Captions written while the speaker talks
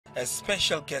a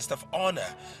special guest of honor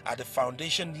at the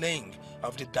foundation laying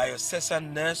of the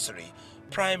diocesan nursery,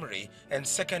 primary and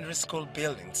secondary school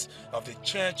buildings of the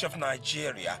Church of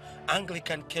Nigeria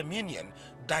Anglican Communion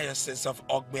Diocese of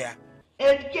Ogbia.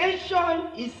 Education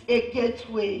is a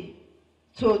gateway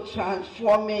to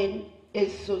transforming a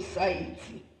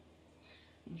society.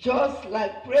 Just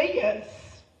like prayers,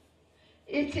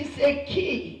 it is a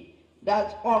key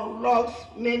that unlocks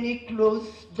many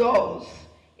closed doors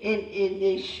in a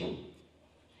nation.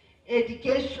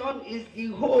 Education is the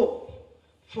hope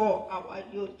for our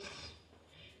youth.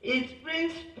 It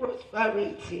brings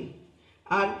prosperity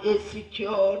and a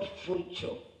secured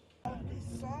future.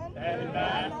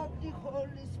 Amen.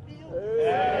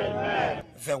 Amen.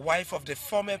 The wife of the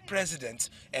former president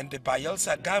and the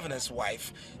Bayelsa governor's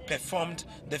wife performed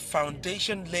the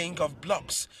foundation laying of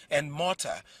blocks and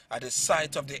mortar at the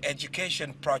site of the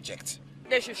education project.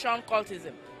 They should shun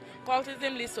cultism.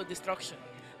 Cultism leads to destruction,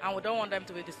 and we don't want them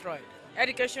to be destroyed.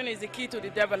 Education is the key to the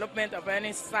development of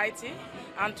any society,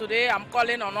 and today I'm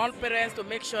calling on all parents to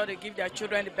make sure they give their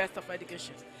children the best of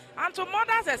education. And to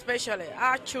mothers especially,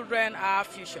 our children are our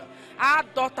future. Our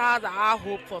daughters are our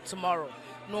hope for tomorrow.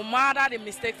 No matter the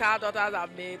mistakes our daughters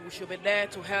have made, we should be there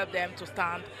to help them to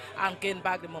stand and gain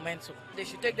back the momentum. They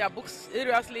should take their books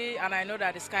seriously, and I know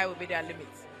that the sky will be their limit.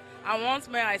 And once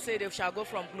more I say they shall go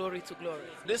from glory to glory.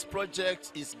 This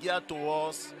project is geared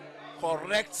towards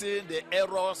correcting the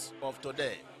errors of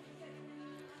today,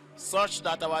 such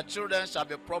that our children shall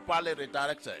be properly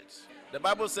redirected. The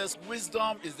Bible says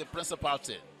wisdom is the principal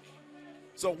thing.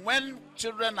 So when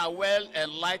children are well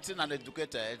enlightened and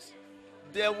educated,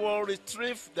 they will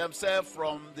retrieve themselves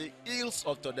from the ills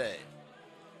of today.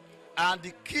 And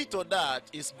the key to that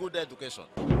is good education.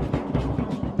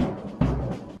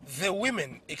 The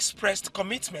women expressed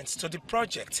commitments to the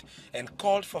project and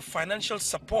called for financial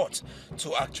support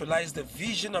to actualize the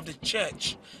vision of the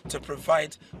church to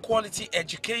provide quality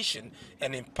education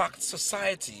and impact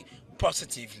society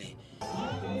positively.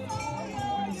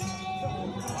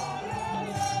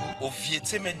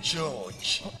 Ovieteme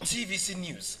George, TVC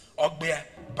News, Ogbia,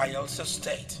 Bayelsa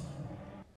State.